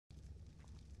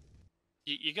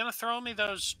You gonna throw me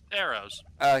those arrows?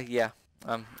 Yeah.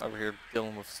 I'm over here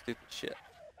dealing with stupid shit.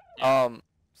 Yeah.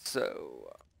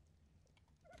 So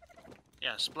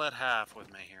Yeah, split half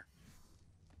with me here.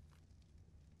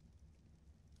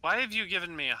 Why have you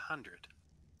given me 100?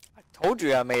 I told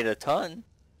you I made a ton.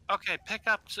 Okay, pick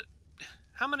up.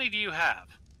 How many do you have?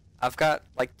 I've got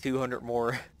like 200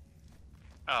 more.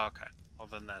 Oh, okay. Well,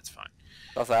 then that's fine.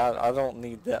 I don't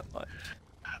need that much.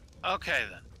 Okay,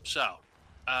 then. So,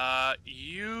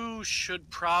 you should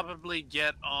probably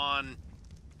get on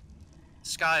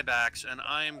Skybacks, and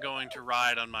I am going to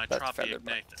ride on my That's Tropi feathered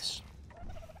butt. Ignatus.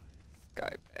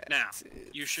 Now,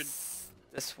 Skybacks you should. is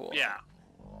this one. Yeah.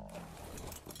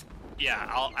 Yeah,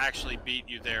 I'll actually beat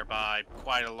you there by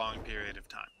quite a long period of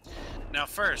time. Now,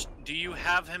 first, do you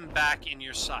have him back in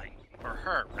your sight? Or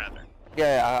her, rather?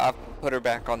 Yeah, I put her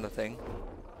back on the thing.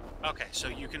 Okay, so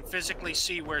you can physically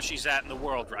see where she's at in the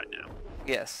world right now.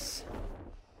 Yes.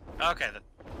 Okay, then.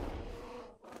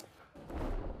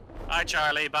 Bye,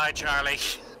 Charlie. Bye, Charlie.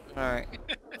 Alright.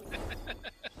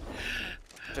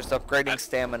 Just upgrading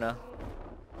stamina.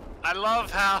 I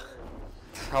love how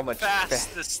much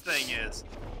fast this thing is.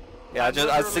 Yeah,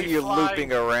 I see you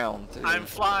looping around. Too. I'm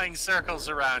flying circles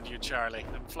around you, Charlie.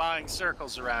 I'm flying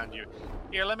circles around you.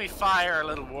 Here, let me fire a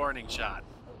little warning shot.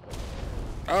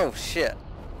 Oh shit.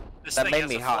 This that thing made has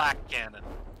me a hot. flak cannon.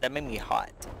 That made me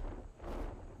hot.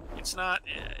 It's not,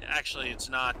 actually it's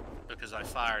not because I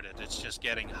fired it. It's just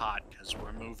getting hot because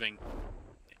we're moving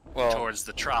towards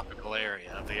the tropical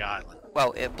area of the island.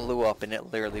 Well, it blew up and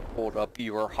it literally pulled up.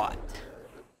 You were hot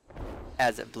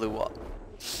as it blew up.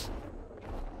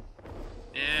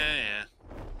 Yeah.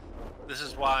 This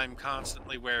is why I'm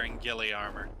constantly wearing ghillie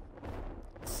armor.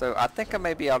 So I think I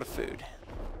may be out of food.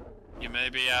 You may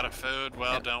be out of food.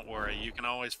 Well, don't worry. You can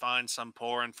always find some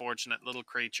poor, unfortunate little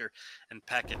creature and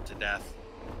peck it to death.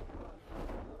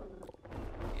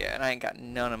 Yeah, and I ain't got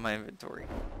none in my inventory.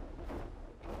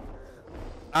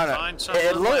 I don't Find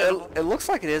know. It looks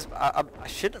like it is, but I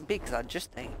shouldn't be because I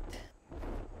just ate.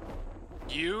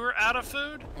 You're out of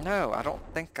food? No, I don't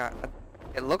think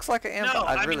it looks like I am, but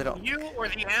I really don't. You or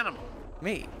the animal?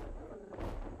 Me.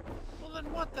 Well,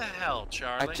 then what the hell,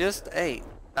 Charlie? I just ate.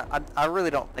 I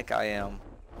really don't think I am.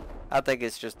 I think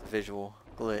it's just a visual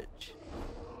glitch.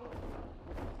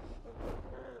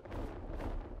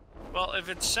 Well, if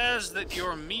it says that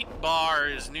your meat bar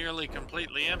is nearly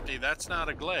completely empty, that's not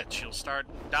a glitch. You'll start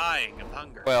dying of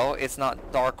hunger. Well, it's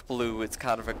not dark blue, it's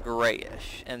kind of a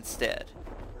grayish instead.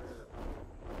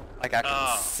 Like I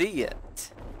can see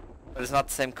it, but it's not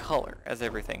the same color as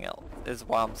everything else, is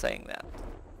why I'm saying that.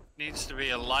 Needs to be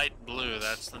a light blue,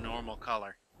 that's the normal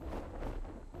color.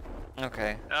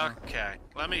 Okay. Okay,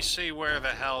 let me see where the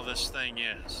hell this thing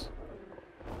is.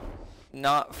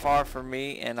 Not far from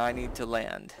me, and I need to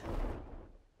land.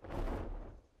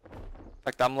 In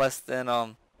fact, I'm less than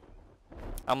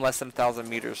 1,000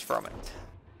 meters from it.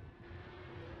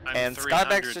 And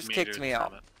Skybax just kicked me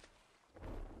out.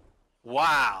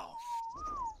 Wow.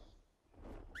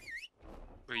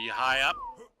 Were you high up?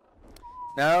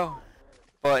 No,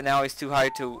 but now he's too high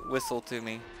to whistle to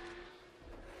me.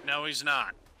 No, he's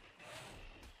not.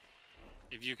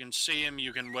 If you can see him,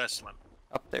 you can whistle him.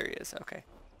 Up there he is. Okay.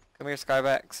 Come here,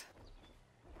 Skybax.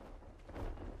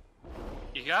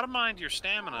 You gotta mind your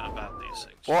stamina about these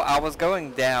things. Well, I was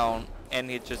going down,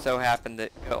 and it just so happened to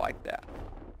go like that.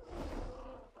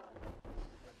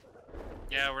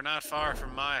 Yeah, we're not far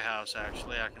from my house,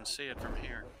 actually. I can see it from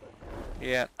here.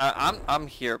 Yeah, I'm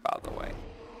here, by the way.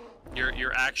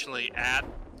 You're actually at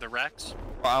the Rex?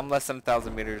 Well, I'm less than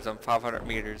 1,000 meters. I'm 500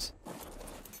 meters.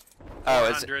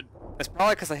 400. Oh, it's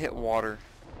probably because I hit water.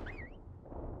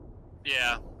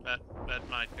 Yeah, that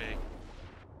might be.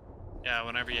 Yeah,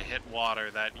 whenever you hit water,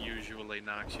 that usually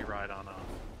knocks you right on off.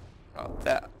 Oh,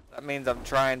 that means I'm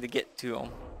trying to get to him.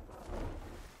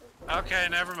 Okay,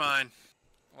 never mind.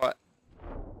 What?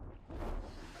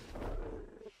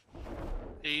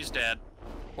 He's dead.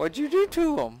 What'd you do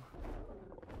to him?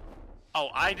 Oh,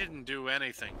 I didn't do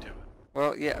anything to him.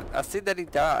 Well, yeah, I see that he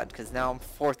died, because now I'm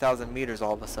 4,000 meters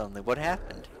all of a sudden. What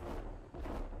happened?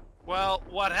 Well,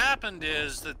 what happened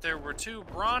is that there were two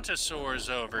brontosaurs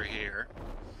over here,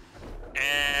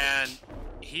 and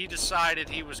he decided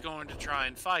he was going to try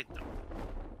and fight them.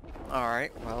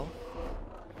 Alright, well.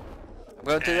 I'm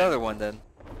going to the other one then.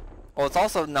 Well, it's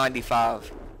also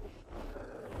 95.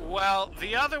 Well,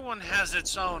 the other one has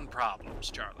its own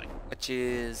problems, Charlie. Which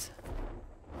is?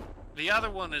 The other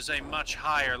one is a much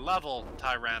higher level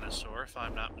Tyrannosaur, if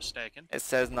I'm not mistaken. It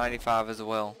says 95 as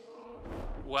well.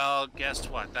 Well, guess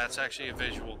what? That's actually a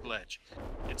visual glitch.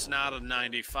 It's not a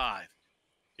 95.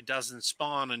 It doesn't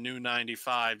spawn a new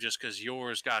 95 just because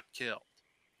yours got killed.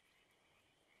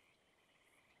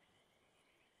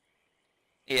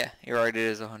 Yeah, you're right. It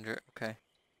is 100. Okay.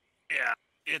 Yeah,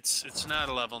 it's not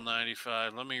a level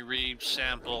 95. Let me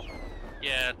re-sample.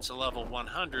 Yeah, it's a level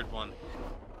 100 one.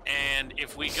 And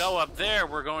if we go up there,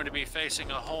 we're going to be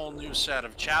facing a whole new set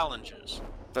of challenges.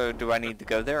 So do I need to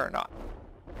go there or not?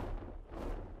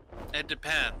 It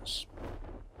depends.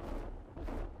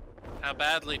 How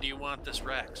badly do you want this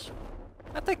Rex?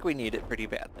 I think we need it pretty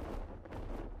badly.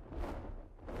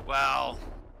 Well,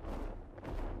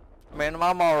 I mean,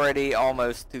 I'm already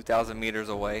almost 2,000 meters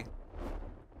away.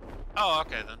 oh,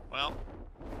 okay then. Well,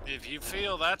 if you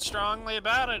feel that strongly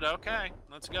about it, okay,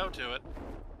 let's go to it.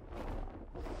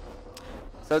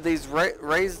 So these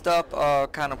raised up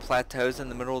kind of plateaus in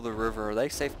the middle of the river, are they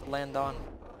safe to land on?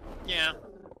 Yeah.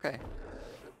 Okay.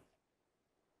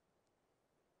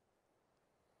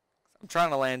 I'm trying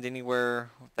to land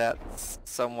anywhere that's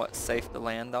somewhat safe to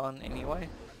land on anyway.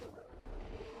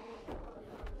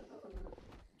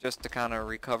 Just to kind of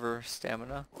recover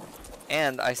stamina.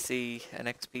 And I see an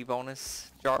XP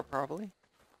bonus jar probably.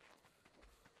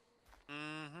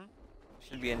 Mm-hmm.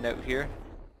 Should be a note here.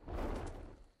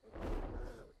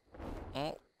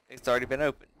 Oh, it's already been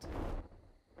opened.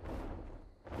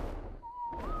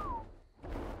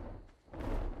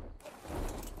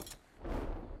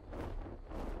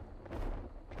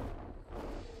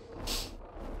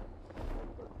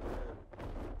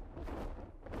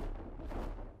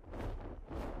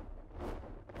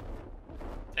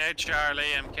 Hey, Charlie,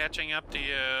 I'm catching up to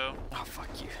you. Oh, fuck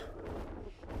you.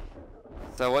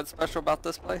 So what's special about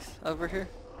this place over here?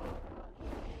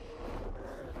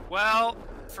 Well,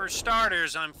 for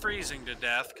starters, I'm freezing to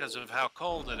death because of how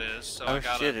cold it is, so Oh I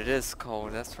gotta... shit, it is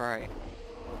cold, that's right.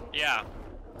 Yeah.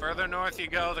 Further north you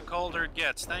go, the colder it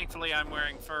gets. Thankfully, I'm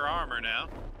wearing fur armor now.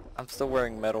 I'm still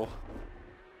wearing metal.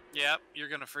 Yep, you're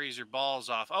gonna freeze your balls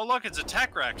off. Oh, look, it's a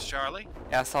Tech Rex, Charlie.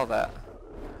 Yeah, I saw that.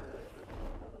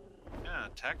 Yeah,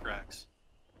 Tech Rex.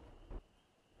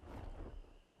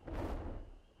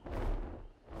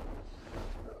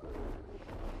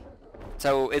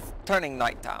 So it's turning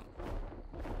nighttime.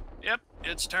 Yep,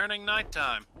 it's turning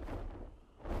nighttime.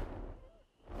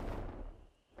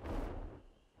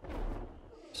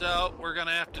 So, we're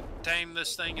gonna have to tame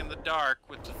this thing in the dark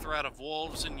with the threat of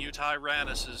wolves and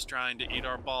Utyrannuses trying to eat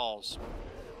our balls.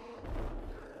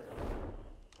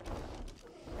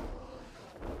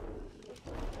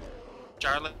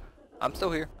 Charlie? I'm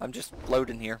still here. I'm just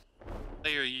floating here. Are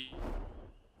you...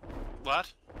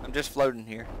 What? I'm just floating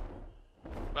here.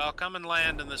 Well, come and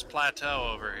land in this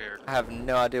plateau over here. I have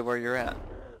no idea where you're at.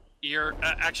 You're...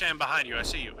 actually, I'm behind you. I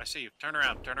see you. I see you. Turn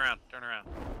around. Turn around. Turn around.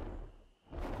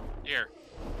 Here.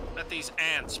 Let these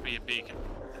ants be a beacon.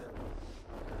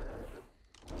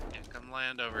 Yeah, come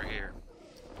land over here.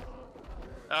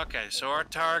 Okay, so our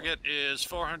target is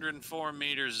 404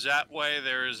 meters that way.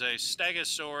 There is a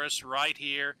Stegosaurus right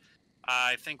here.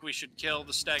 I think we should kill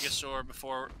the Stegosaur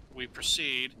before we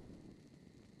proceed.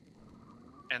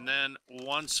 And then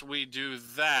once we do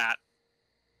that,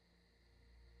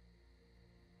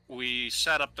 we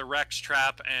set up the Rex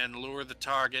trap and lure the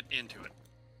target into it.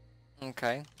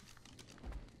 Okay.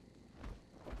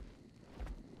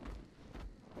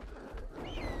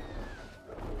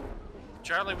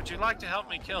 Charlie, would you like to help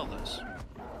me kill this?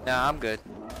 Nah, I'm good.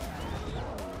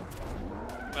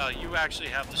 Well, you actually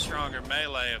have the stronger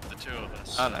melee of the two of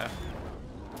us. I know.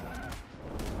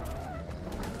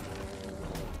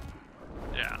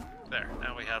 Yeah, there.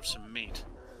 Now we have some meat.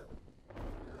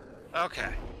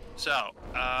 Okay, so,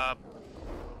 I'm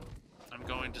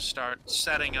going to start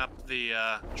setting up the,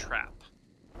 trap.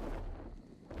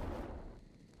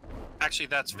 Actually,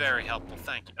 that's very helpful,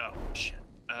 thank you. Oh, shit.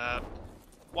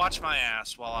 Watch my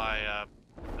ass while I,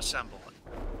 assemble it.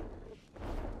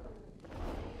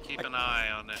 Keep an eye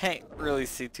on it. Can't really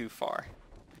see too far.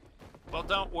 Well,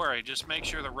 don't worry. Just make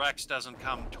sure the Rex doesn't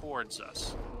come towards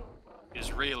us.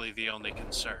 Is really the only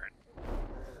concern.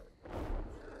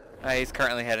 He's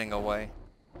currently heading away.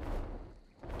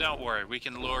 Don't worry. We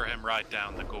can lure him right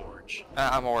down the gorge.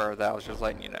 I'm aware of that. I was just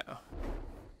letting you know.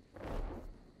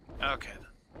 Okay, then.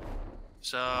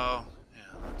 So,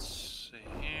 yeah, let's see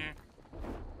here.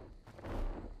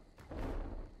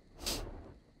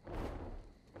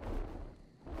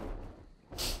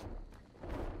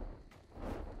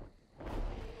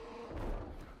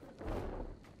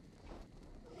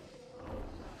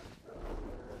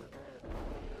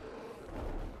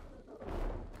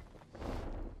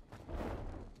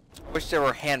 Wish there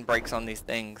were handbrakes on these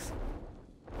things.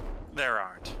 There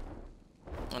aren't.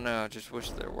 Oh no, I just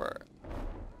wish there were.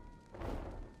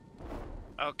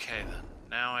 Okay, then.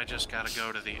 Now I just gotta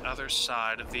go to the other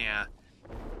side of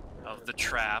the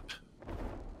trap.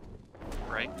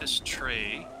 Break this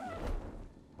tree.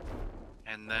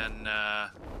 and then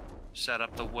set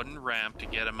up the wooden ramp to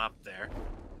get him up there.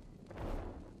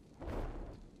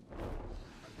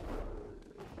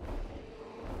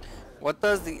 What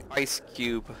does the ice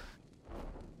cube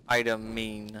item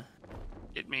mean?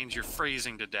 It means you're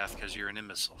freezing to death because you're an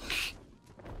imbecile.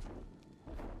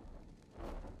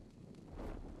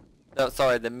 Oh,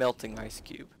 sorry, the melting ice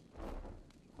cube.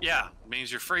 Yeah, it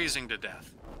means you're freezing to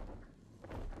death.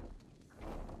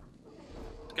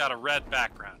 It's got a red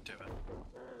background to it.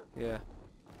 Yeah.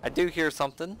 I do hear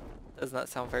something. Does not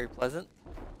sound very pleasant.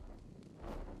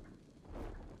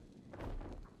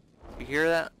 You hear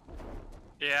that?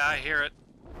 Yeah, I hear it.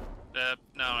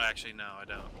 No, actually, no, I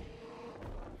don't.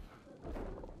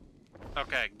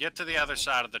 Okay, get to the other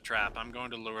side of the trap. I'm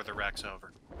going to lure the Rex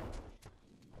over.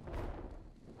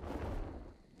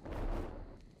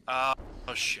 Oh,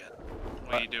 shit. We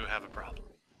What? do have a problem.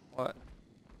 What?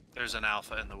 There's an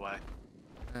alpha in the way.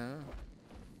 Oh.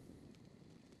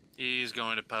 He's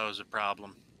going to pose a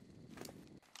problem.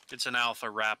 It's an alpha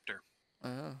raptor.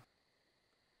 Oh.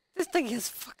 This thing has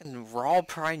fucking raw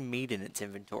prime meat in its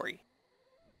inventory.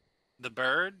 The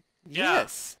bird? Yeah.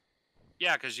 Yes.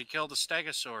 Yeah, because you killed a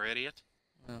stegosaur, idiot.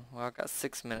 Oh, well, I got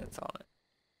 6 minutes on it.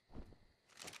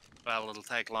 Well, it'll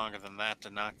take longer than that to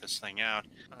knock this thing out.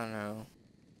 I know.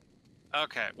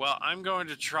 Okay, well, I'm going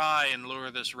to try and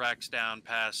lure this Rex down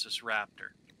past this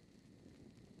raptor.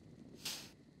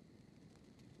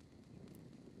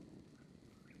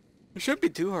 It shouldn't be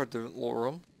too hard to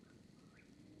lure them.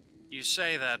 You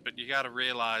say that, but you got to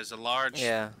realize a large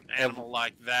animal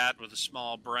like that with a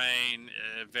small brain,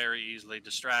 very easily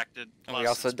distracted. And Plus we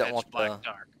also it's don't pitch want black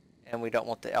dark. And we don't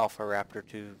want the alpha raptor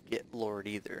to get lured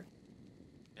either.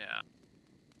 Yeah.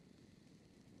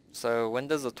 So when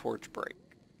does a torch break?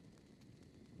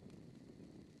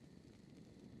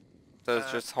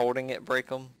 Does just holding it break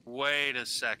them? Wait a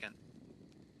second.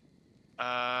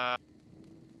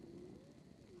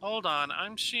 Hold on,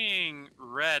 I'm seeing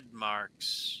red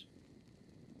marks.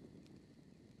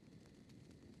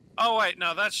 Oh wait,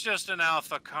 no, that's just an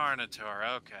alpha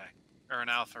carnotaur, okay. Or an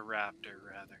alpha raptor,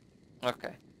 rather.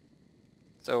 Okay.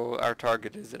 So our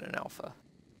target isn't an alpha.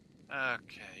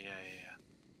 Okay, yeah.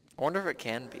 I wonder if it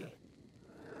can be. Is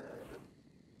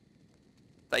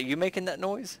that you making that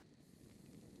noise?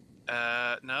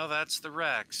 No, that's the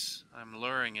Rex. I'm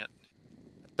luring it.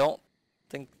 I don't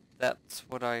think that's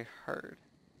what I heard.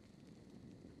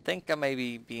 I think I may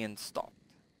be being stalked.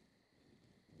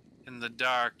 In the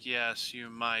dark, yes, you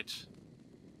might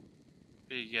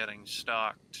be getting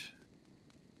stalked.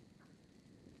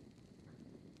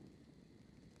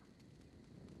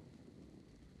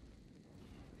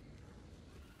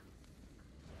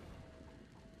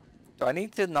 Do I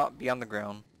need to not be on the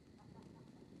ground?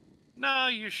 No,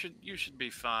 you should be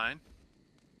fine.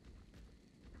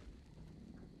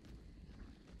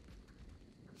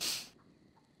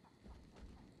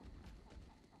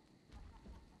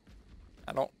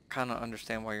 I don't kind of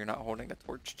understand why you're not holding a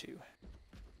torch too.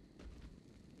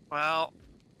 Well,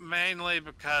 mainly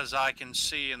because I can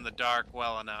see in the dark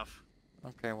well enough.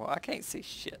 Okay, well I can't see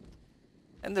shit.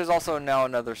 And there's also now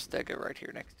another stega right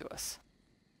here next to us.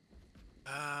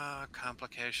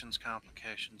 Complications,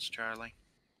 Charlie.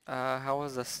 How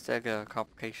was the stega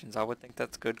complications? I would think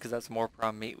that's good because that's more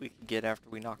prime meat we can get after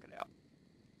we knock it out.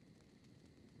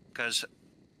 Because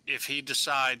if he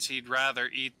decides he'd rather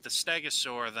eat the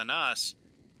stegosaur than us,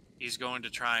 he's going to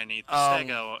try and eat the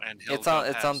stego, and he'll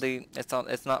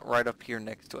it's not right up here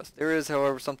next to us. There is,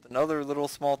 however, another little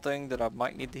small thing that I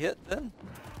might need to hit then.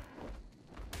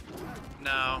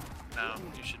 No,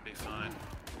 you should be fine.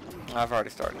 I've already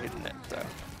started hitting it, so.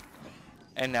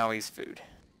 And now he's food.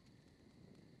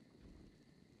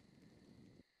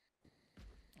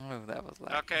 Oh, that was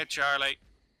loud. Okay, Charlie.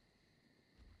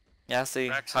 Yeah, I see.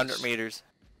 Rex 100 is meters.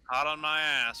 hot on my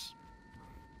ass.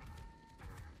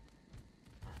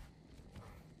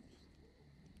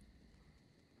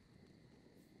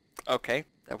 Okay,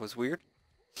 that was weird.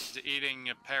 He's eating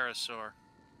a parasaur.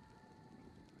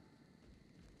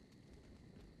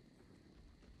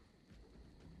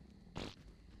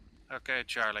 Okay,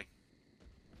 Charlie.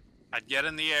 I'd get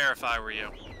in the air if I were you.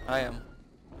 I am.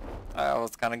 I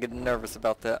was kind of getting nervous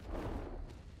about that.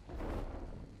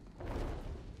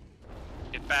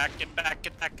 Get back, get back,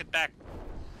 get back, get back.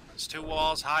 Is 2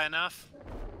 walls high enough?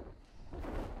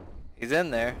 He's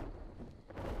in there.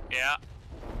 Yeah.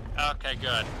 Okay,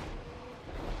 good.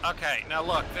 Okay, now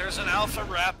look, there's an alpha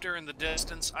raptor in the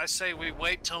distance. I say we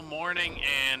wait till morning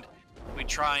and we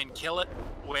try and kill it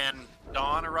when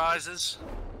dawn arises.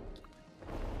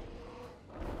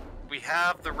 We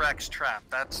have the Rex trap.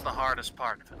 That's the hardest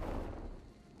part of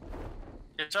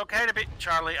it. It's okay to be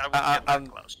Charlie. I wouldn't get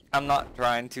that close. I'm not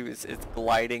trying to. It's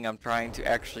gliding. I'm trying to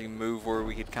actually move where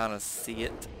we could kind of see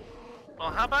it.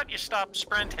 Well, how about you stop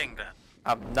sprinting then?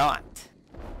 I'm not.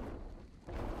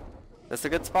 That's a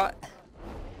good spot?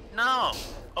 No,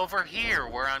 over here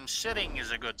where I'm sitting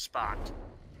is a good spot.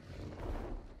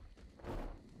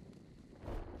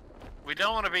 We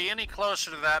don't want to be any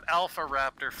closer to that alpha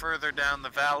raptor further down the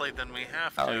valley than we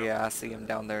have to. Oh yeah, I see him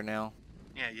down there now.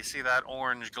 Yeah, you see that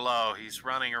orange glow. He's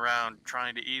running around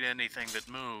trying to eat anything that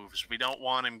moves. We don't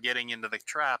want him getting into the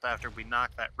trap after we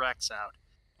knock that Rex out.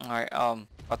 Alright,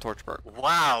 a torch broke.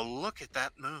 Wow, look at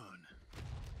that moon.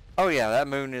 Oh yeah, that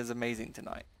moon is amazing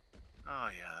tonight. Oh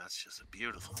yeah, that's just a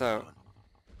beautiful So,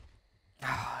 moon.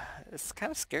 it's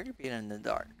kind of scary being in the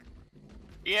dark.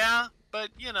 Yeah, but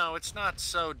you know, it's not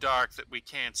so dark that we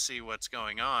can't see what's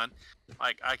going on.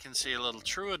 Like, I can see a little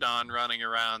Troodon running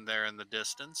around there in the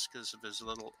distance because of his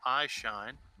little eye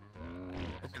shine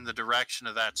in the direction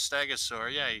of that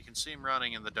stegosaur. Yeah, you can see him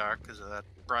running in the dark because of that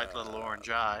bright little orange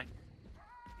eye.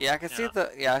 Yeah, I can see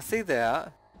the. Yeah, I see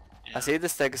that. Yeah. I see the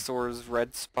stegosaur's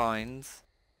red spines.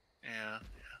 Yeah.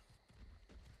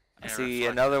 I see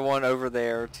another one over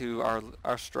there to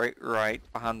our straight right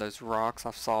behind those rocks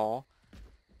I saw.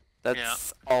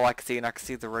 That's all I can see, and I can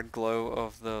see the red glow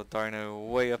of the dino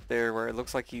way up there where it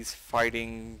looks like he's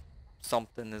fighting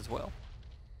something as well.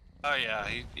 Oh yeah,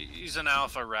 he's an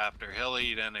alpha raptor. He'll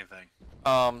eat anything.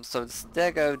 So the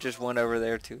stego just went over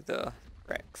there to the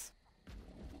Rex.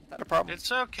 Is that a problem?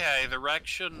 It's okay. The Rex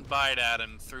shouldn't bite at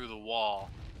him through the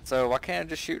wall. So why can't I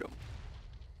just shoot him?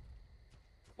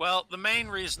 Well, the main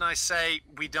reason I say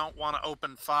we don't want to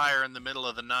open fire in the middle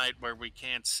of the night where we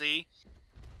can't see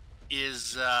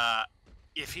is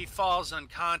if he falls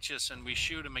unconscious and we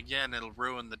shoot him again, it'll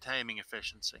ruin the taming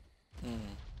efficiency.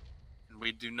 And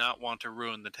we do not want to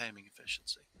ruin the taming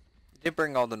efficiency. You did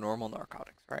bring all the normal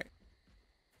narcotics, right?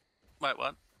 Wait,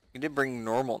 what? You did bring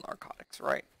normal narcotics,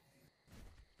 right?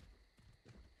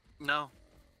 No.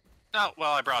 No,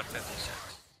 well, I brought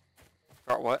 56.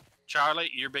 Brought what?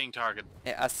 Charlie, you're being targeted.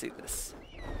 Yeah, I see this.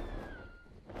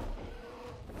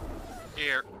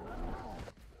 Here.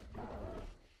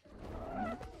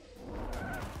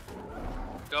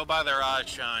 Go by their eye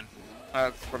shine.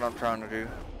 That's what I'm trying to do.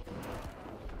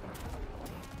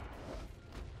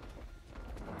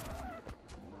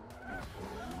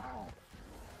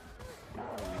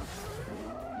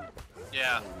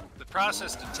 Yeah, the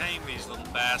process to tame these little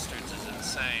bastards is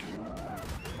insane.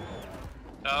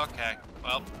 Okay,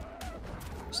 well,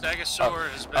 Stegosaur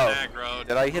has been aggroed.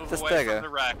 Did I hit the away Stego? from the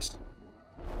Rex.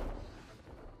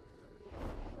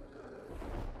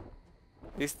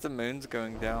 At least the moon's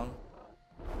going down.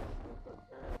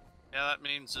 Yeah, that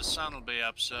means the sun will be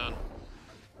up soon.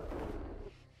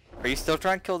 Are you still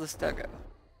trying to kill the Stego?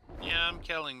 Yeah, I'm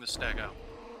killing the Stego.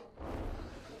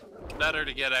 Better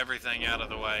to get everything out of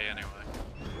the way anyway.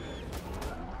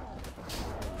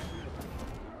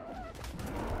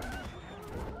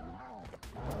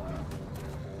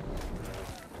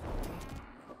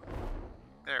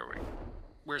 There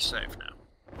we're safe now.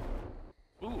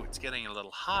 Ooh, it's getting a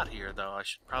little hot here though. I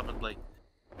should probably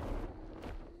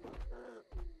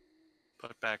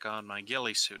put back on my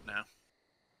ghillie suit now.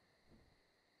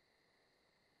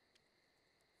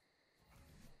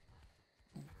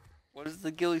 What is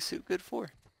the ghillie suit good for?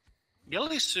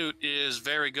 Ghillie suit is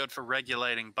very good for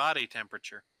regulating body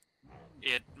temperature.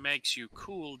 It makes you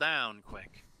cool down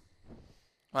quick.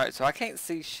 Alright, so I can't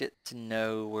see shit to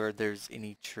know where there's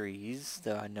any trees,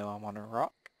 though I know I'm on a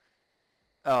rock.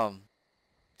 Do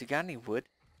you got any wood?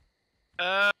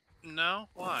 No?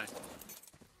 Why?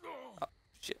 Oh,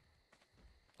 shit.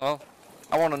 Well,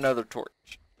 I want another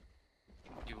torch.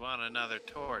 You want another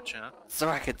torch, huh? So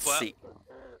I could see.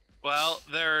 Well,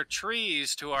 there are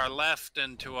trees to our left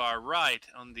and to our right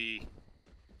on the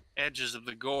edges of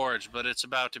the gorge, but it's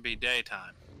about to be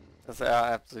daytime. So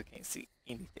I absolutely can't see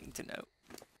anything to know.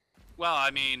 Well,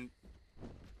 I mean,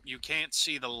 you can't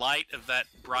see the light of that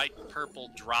bright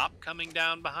purple drop coming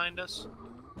down behind us?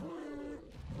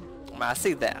 I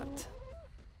see that.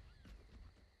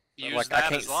 Use like, that I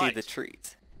can't as see light. the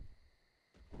trees.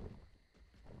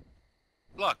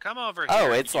 Look, come over here.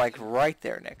 Oh, it's like right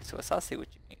there next to us. I see what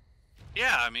you mean.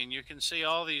 Yeah, I mean, you can see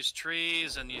all these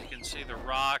trees, and you can see the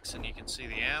rocks, and you can see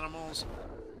the animals.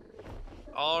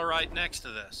 All right next to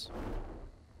this.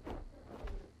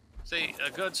 See, a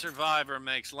good survivor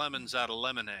makes lemons out of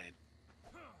lemonade.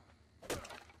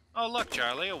 Oh, look,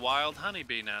 Charlie, a wild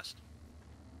honeybee nest.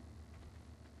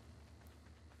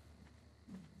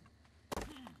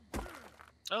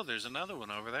 Oh, there's another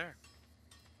one over there.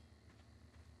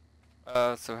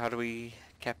 So how do we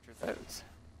capture those?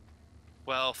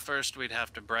 Well, first we'd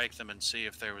have to break them and see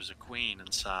if there was a queen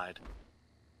inside.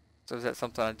 So is that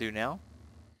something I do now?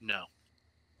 No.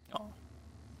 Oh.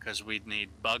 Because we'd need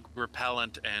bug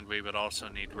repellent and we would also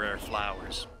need rare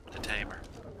flowers to tame her.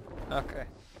 Okay.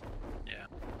 Yeah.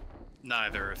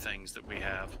 Neither are things that we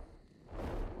have.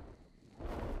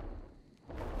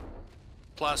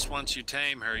 Plus, once you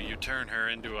tame her, you turn her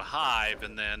into a hive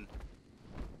and then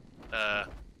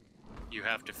you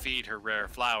have to feed her rare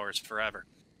flowers forever.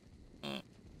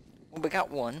 Well, we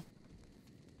got one.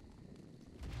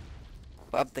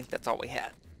 But I think that's all we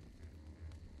had.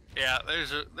 Yeah,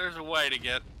 there's a way to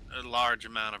get a large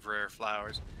amount of rare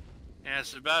flowers. And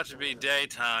it's about to be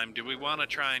daytime. Do we want to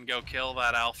try and go kill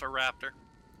that alpha raptor?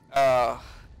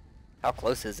 How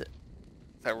close is it?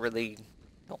 I really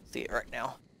don't see it right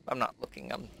now. I'm not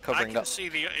looking. I'm covering up. I can see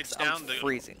it's down the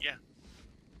freezing. Yeah.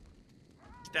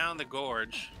 It's down the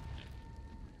gorge.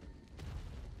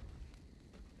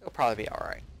 It'll probably be all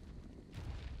right.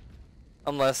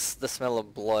 Unless the smell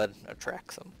of blood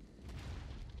attracts them.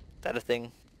 Is that a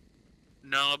thing?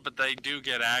 No, but they do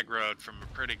get aggroed from a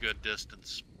pretty good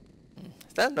distance.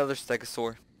 Is that another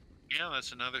stegosaur? Yeah,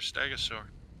 that's another stegosaur.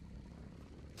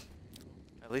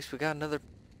 At least we got another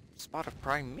spot of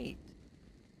prime meat.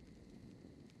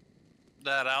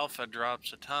 That alpha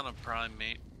drops a ton of prime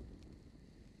meat.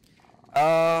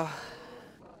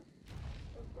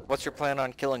 What's your plan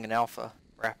on killing an alpha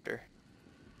raptor?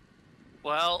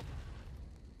 Well,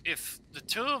 if the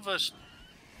two of us...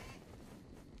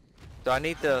 Do I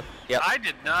need to... Yep. I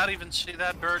did not even see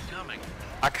that bird coming.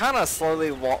 I kind of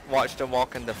slowly watched him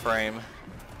walk into frame.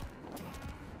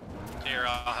 Here,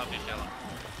 I'll help you kill him.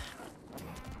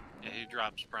 Yeah, he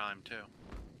drops prime too.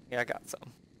 Yeah, I got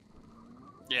some.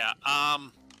 Yeah,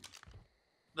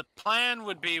 the plan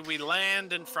would be we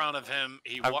land in front of him,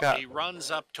 he runs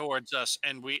up towards us,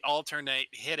 and we alternate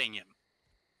hitting him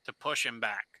to push him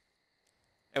back.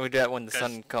 And we do that when the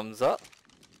sun comes up?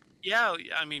 Yeah,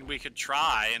 I mean, we could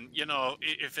try, and, you know,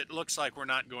 if it looks like we're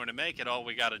not going to make it, all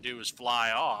we got to do is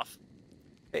fly off.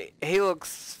 He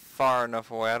looks far enough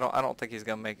away. I don't think he's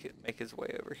gonna make his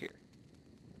way over here.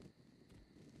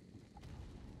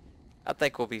 I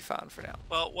think we'll be fine for now.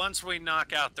 Well, once we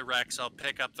knock out the Rex, I'll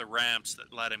pick up the ramps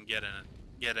that let him get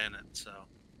in it, so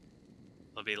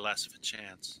there'll be less of a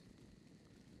chance.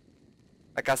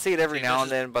 Like, I see it every now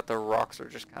and then, but the rocks are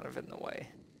just kind of in the way.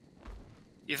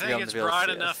 You think it's bright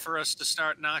enough for us to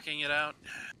start knocking it out?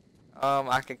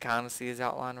 I can kind of see his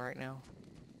outline right now.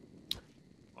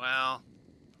 Well,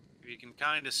 if you can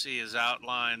kind of see his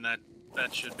outline, that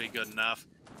should be good enough.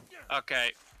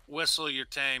 Okay, whistle your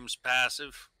tame's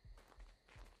passive.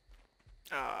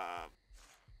 You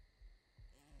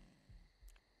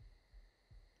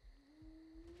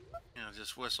know,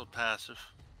 just whistle passive.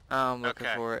 I'm looking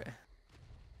for it.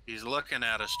 He's looking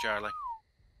at us, Charlie.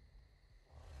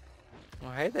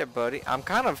 Well, hey there, buddy. I'm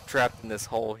kind of trapped in this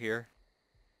hole here.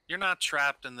 You're not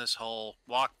trapped in this hole.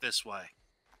 Walk this way.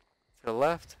 To the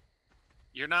left?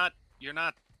 You're not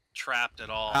trapped at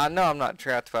all. No, I'm not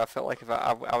trapped, but I felt like if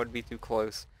I would be too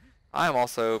close. I am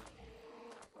also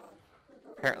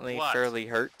apparently fairly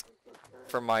hurt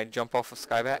from my jump off of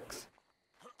skybacks.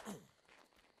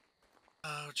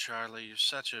 Oh, Charlie, you're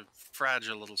such a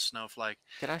fragile little snowflake.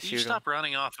 Can I shoot him? You stop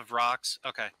running off of rocks?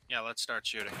 Okay, yeah, let's start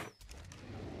shooting.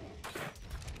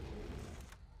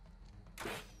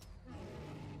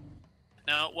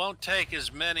 Now, it won't take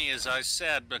as many as I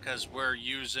said because we're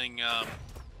using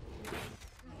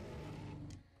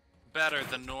better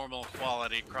than normal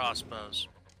quality crossbows.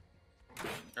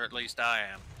 Or at least I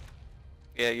am.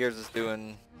 Yeah, yours is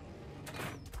doing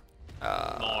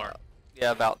more.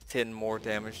 Yeah, about 10 more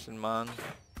damage than mine.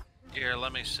 Here,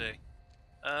 let me see.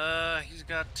 He's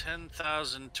got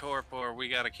 10,000 torpor. We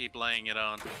gotta keep laying it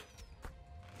on.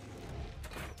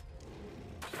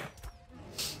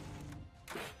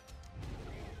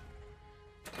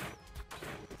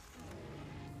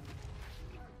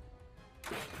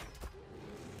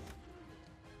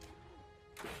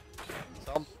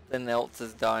 Something else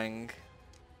is dying.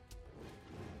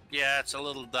 Yeah, it's a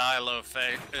little Dilo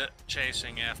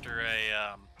chasing after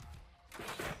a,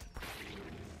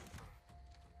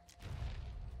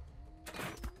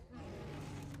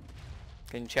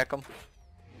 Can you check him?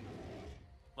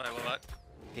 Wait, what?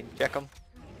 Can you check him?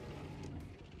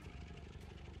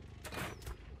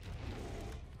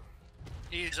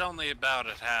 He's only about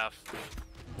at half.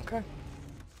 Okay.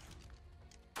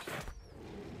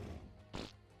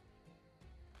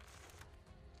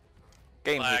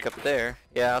 Game leak up there.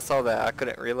 Yeah, I saw that. I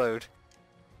couldn't reload.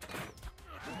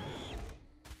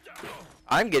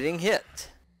 I'm getting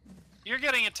hit. You're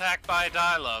getting attacked by a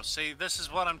Dilo. See, this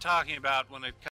is what I'm talking about when it comes